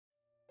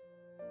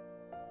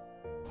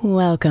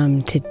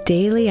Welcome to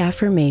Daily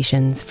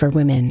Affirmations for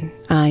Women.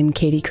 I'm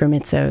Katie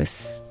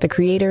Kremitzos, the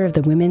creator of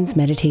the Women's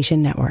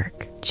Meditation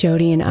Network.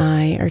 Jody and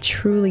I are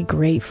truly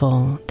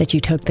grateful that you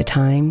took the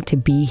time to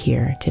be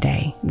here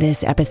today.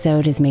 This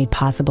episode is made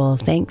possible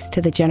thanks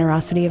to the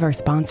generosity of our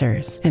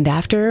sponsors. And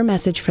after a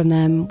message from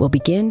them, we'll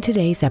begin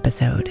today's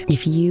episode.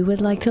 If you would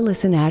like to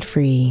listen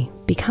ad-free,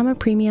 become a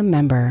premium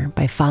member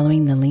by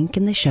following the link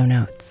in the show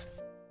notes.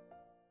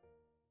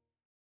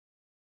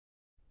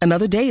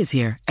 Another day is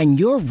here, and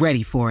you're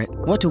ready for it.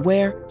 What to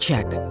wear?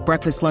 Check.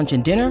 Breakfast, lunch,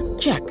 and dinner?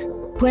 Check.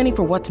 Planning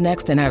for what's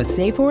next and how to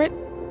save for it?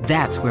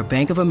 That's where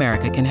Bank of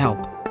America can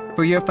help.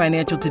 For your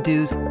financial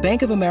to-dos,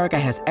 Bank of America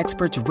has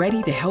experts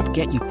ready to help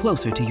get you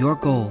closer to your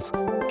goals.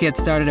 Get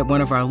started at one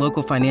of our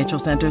local financial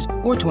centers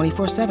or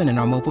 24/7 in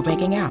our mobile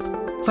banking app.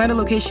 Find a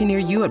location near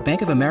you at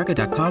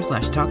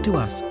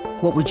bankofamerica.com/talktous.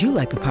 What would you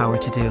like the power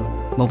to do?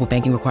 Mobile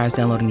banking requires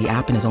downloading the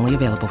app and is only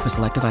available for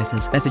select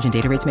devices. Message and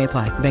data rates may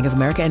apply. Bank of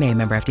America N.A.,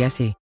 member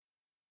FDIC.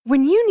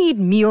 When you need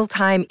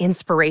mealtime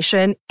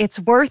inspiration,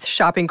 it's worth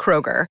shopping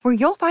Kroger, where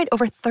you'll find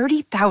over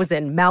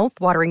 30,000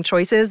 mouth-watering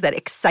choices that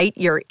excite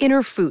your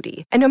inner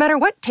foodie. And no matter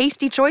what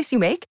tasty choice you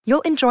make,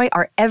 you'll enjoy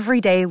our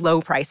everyday low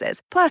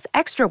prices, plus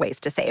extra ways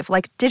to save,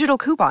 like digital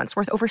coupons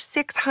worth over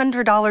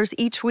 $600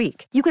 each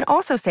week. You can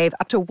also save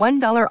up to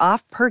 $1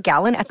 off per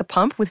gallon at the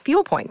pump with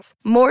fuel points.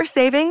 More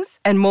savings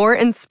and more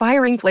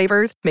inspiring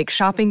flavors make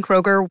shopping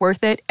Kroger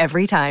worth it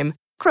every time.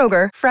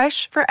 Kroger,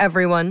 fresh for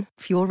everyone.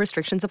 Fuel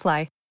restrictions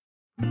apply.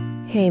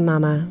 Hey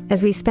Mama,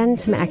 as we spend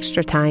some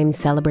extra time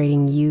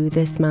celebrating you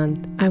this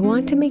month, I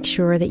want to make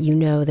sure that you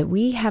know that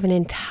we have an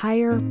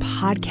entire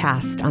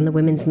podcast on the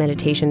Women's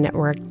Meditation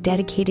Network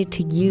dedicated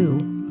to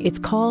you. It's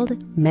called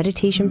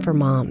Meditation for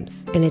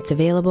Moms, and it's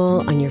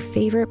available on your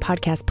favorite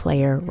podcast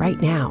player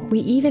right now. We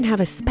even have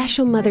a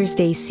special Mother's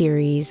Day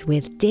series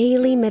with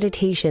daily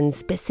meditations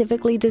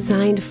specifically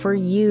designed for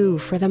you,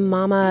 for the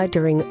mama,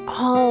 during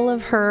all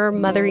of her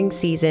mothering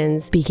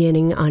seasons,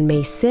 beginning on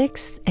May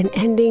 6th and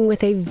ending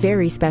with a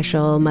very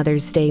special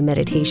Mother's Day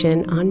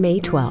meditation on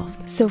May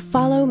 12th. So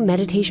follow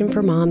Meditation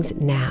for Moms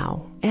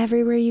now,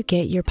 everywhere you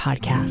get your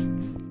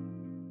podcasts.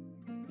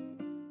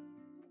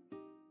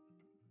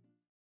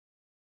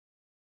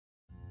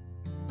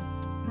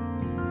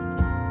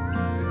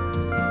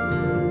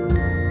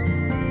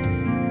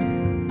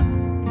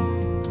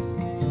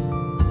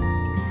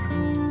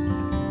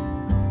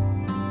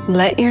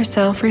 Let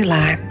yourself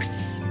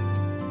relax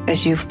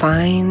as you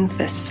find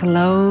the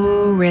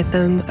slow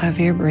rhythm of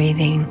your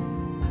breathing.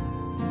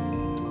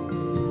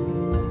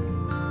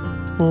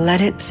 Let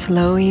it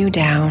slow you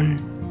down.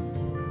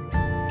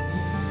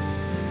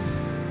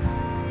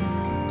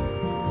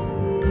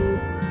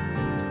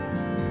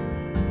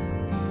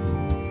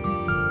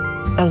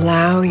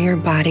 Allow your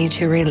body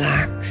to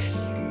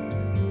relax.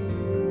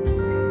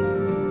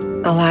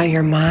 Allow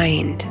your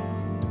mind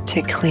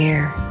to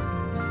clear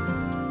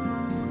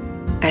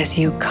as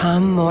you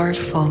come more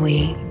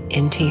fully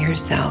into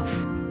yourself.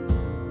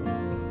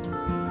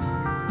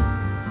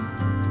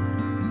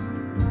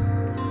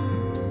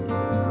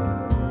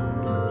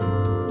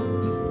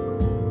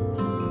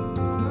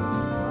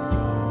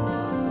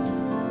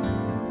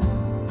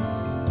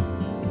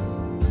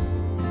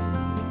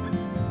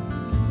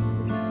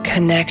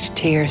 Connect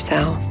to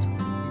yourself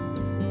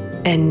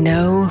and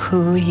know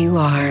who you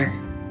are.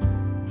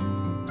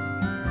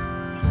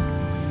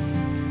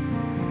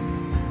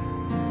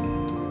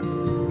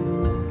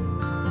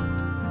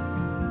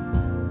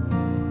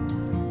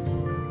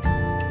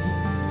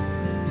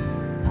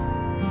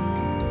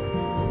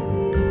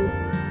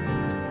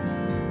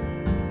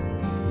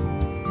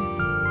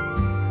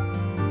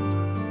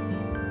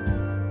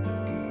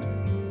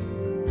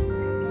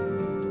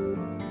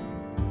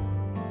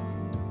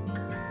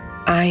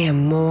 I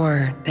am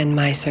more than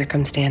my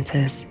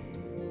circumstances.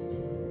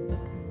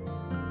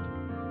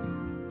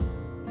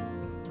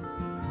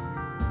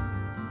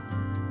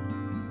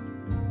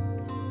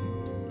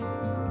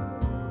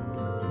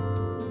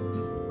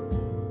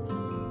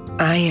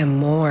 I am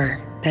more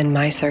than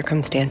my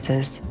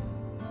circumstances.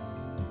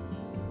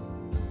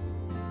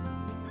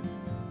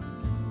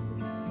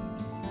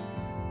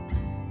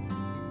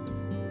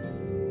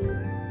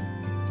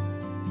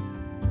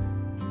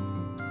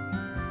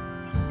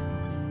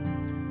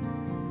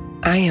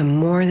 I am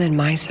more than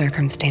my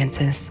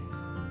circumstances.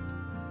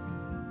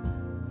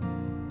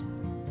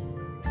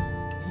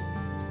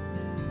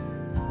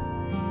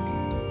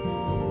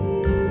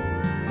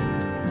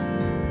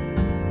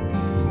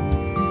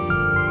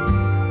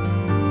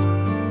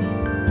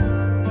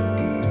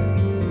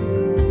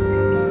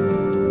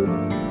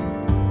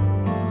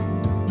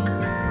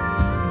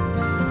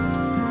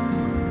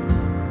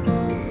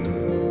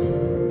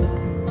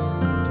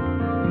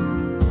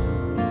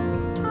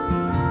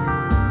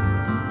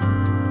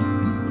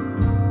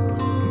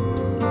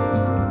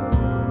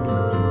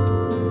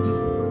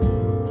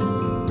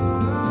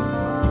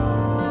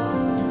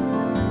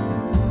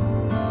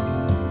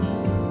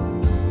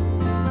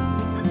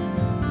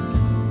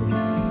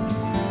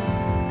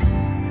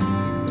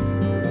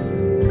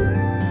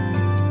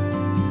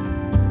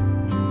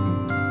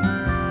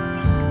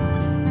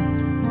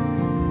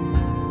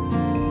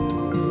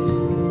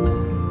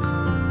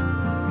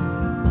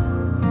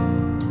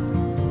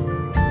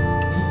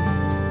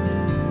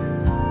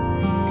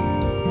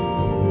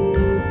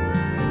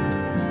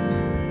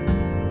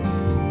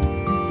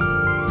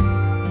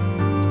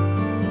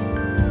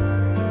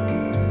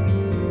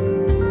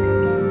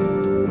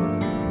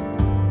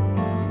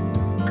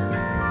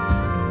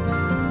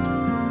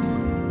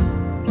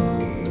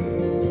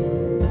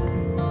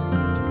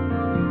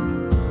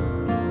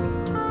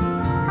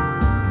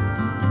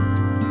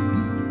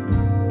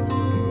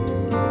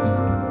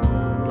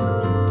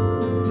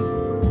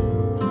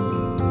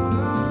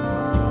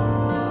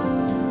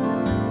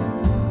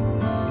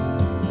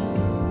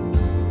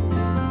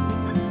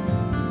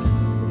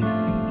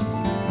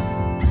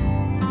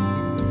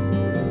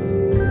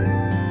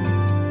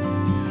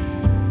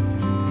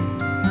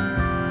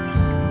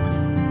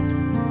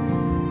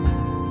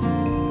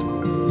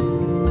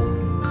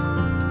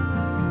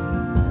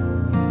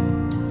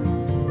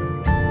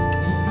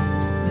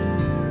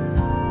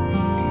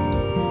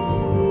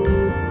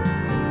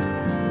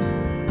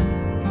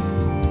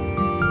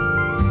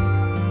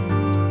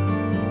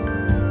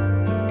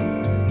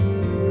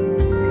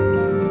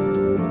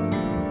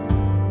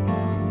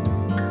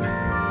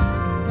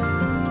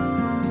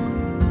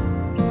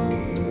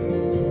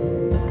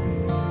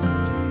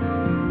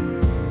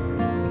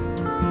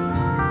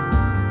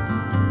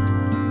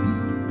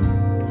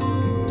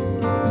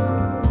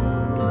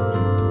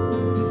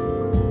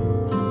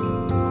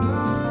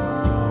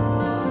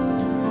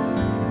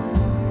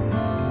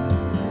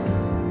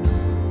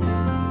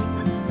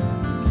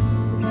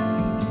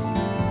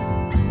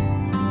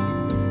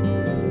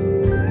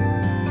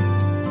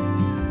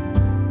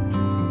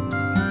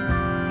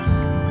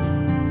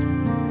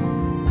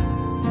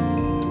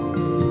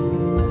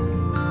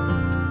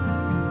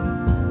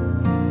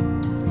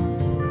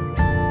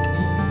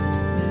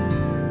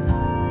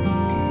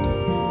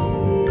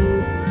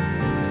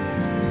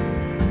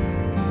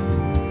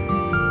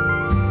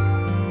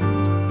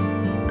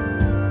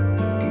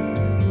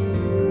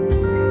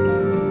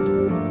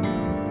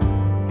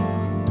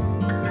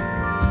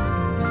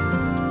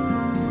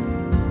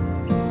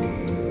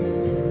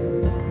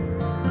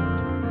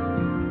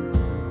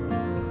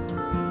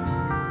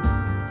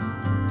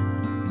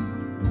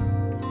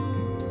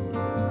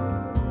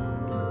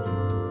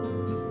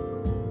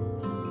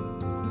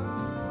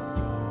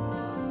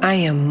 I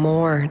am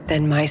more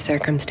than my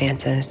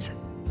circumstances.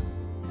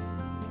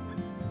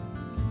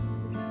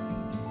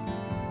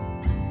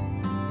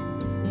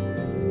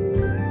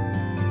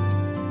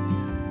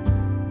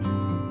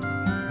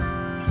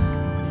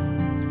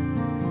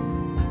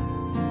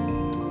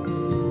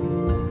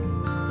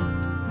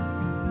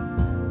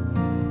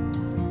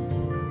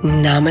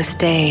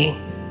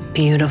 Namaste,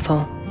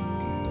 beautiful.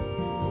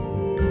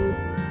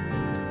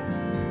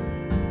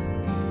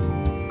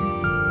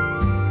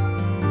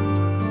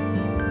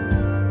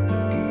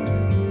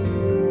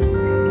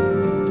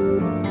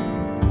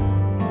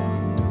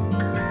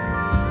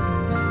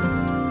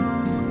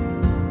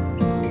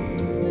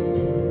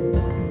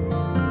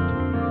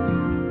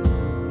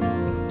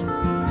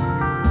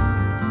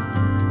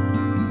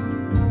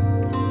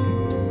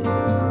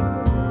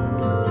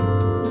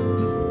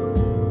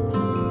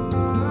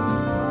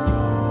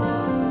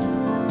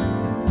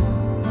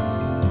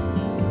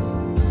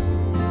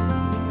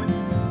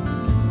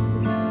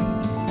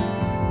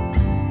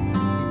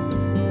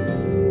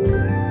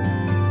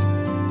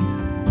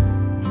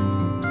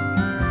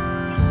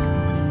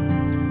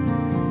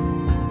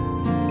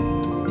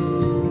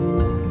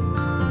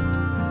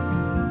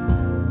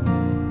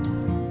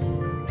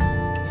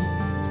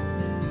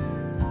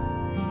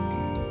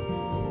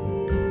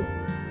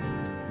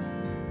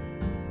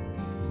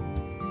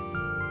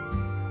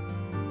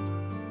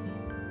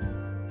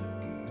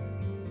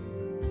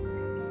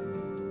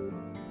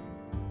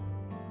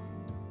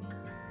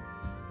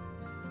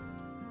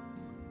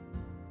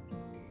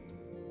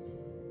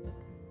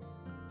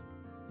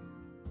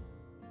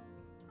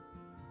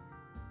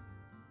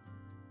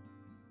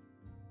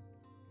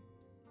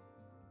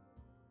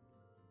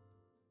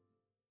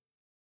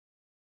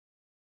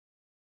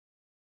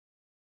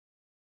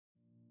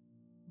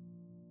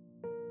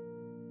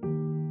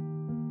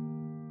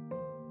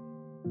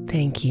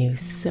 Thank you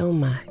so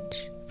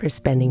much for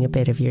spending a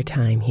bit of your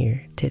time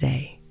here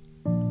today.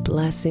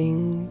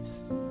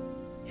 Blessings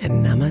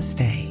and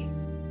namaste.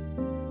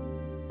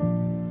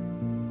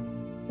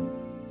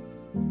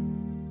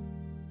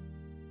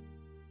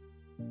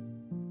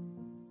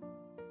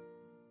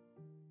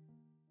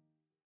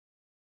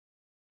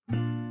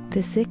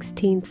 The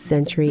 16th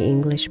century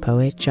English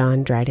poet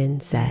John Dryden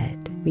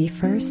said, "We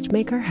first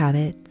make our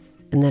habits,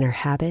 and then our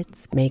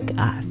habits make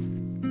us."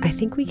 I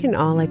think we can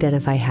all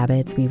identify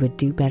habits we would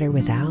do better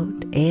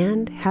without,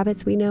 and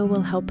habits we know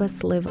will help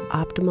us live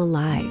optimal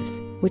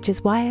lives, which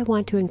is why I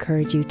want to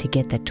encourage you to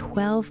get the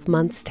 12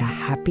 Months to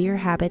Happier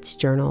Habits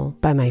journal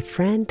by my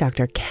friend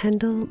Dr.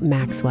 Kendall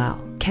Maxwell.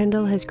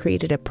 Kendall has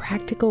created a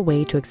practical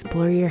way to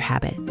explore your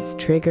habits,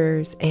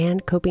 triggers,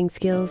 and coping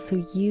skills so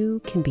you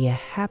can be a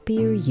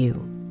happier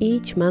you.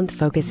 Each month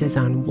focuses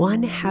on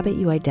one habit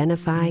you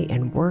identify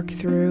and work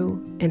through,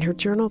 and her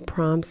journal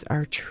prompts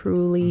are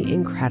truly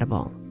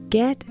incredible.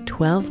 Get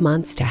 12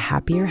 Months to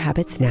Happier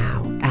Habits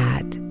now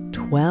at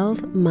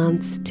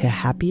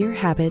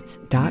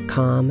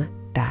 12monthstohappierhabits.com.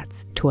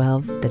 That's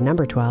 12, the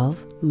number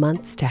 12,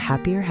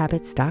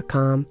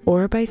 monthstohappierhabits.com,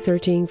 or by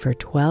searching for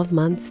 12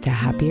 Months to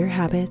Happier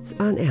Habits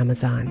on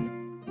Amazon.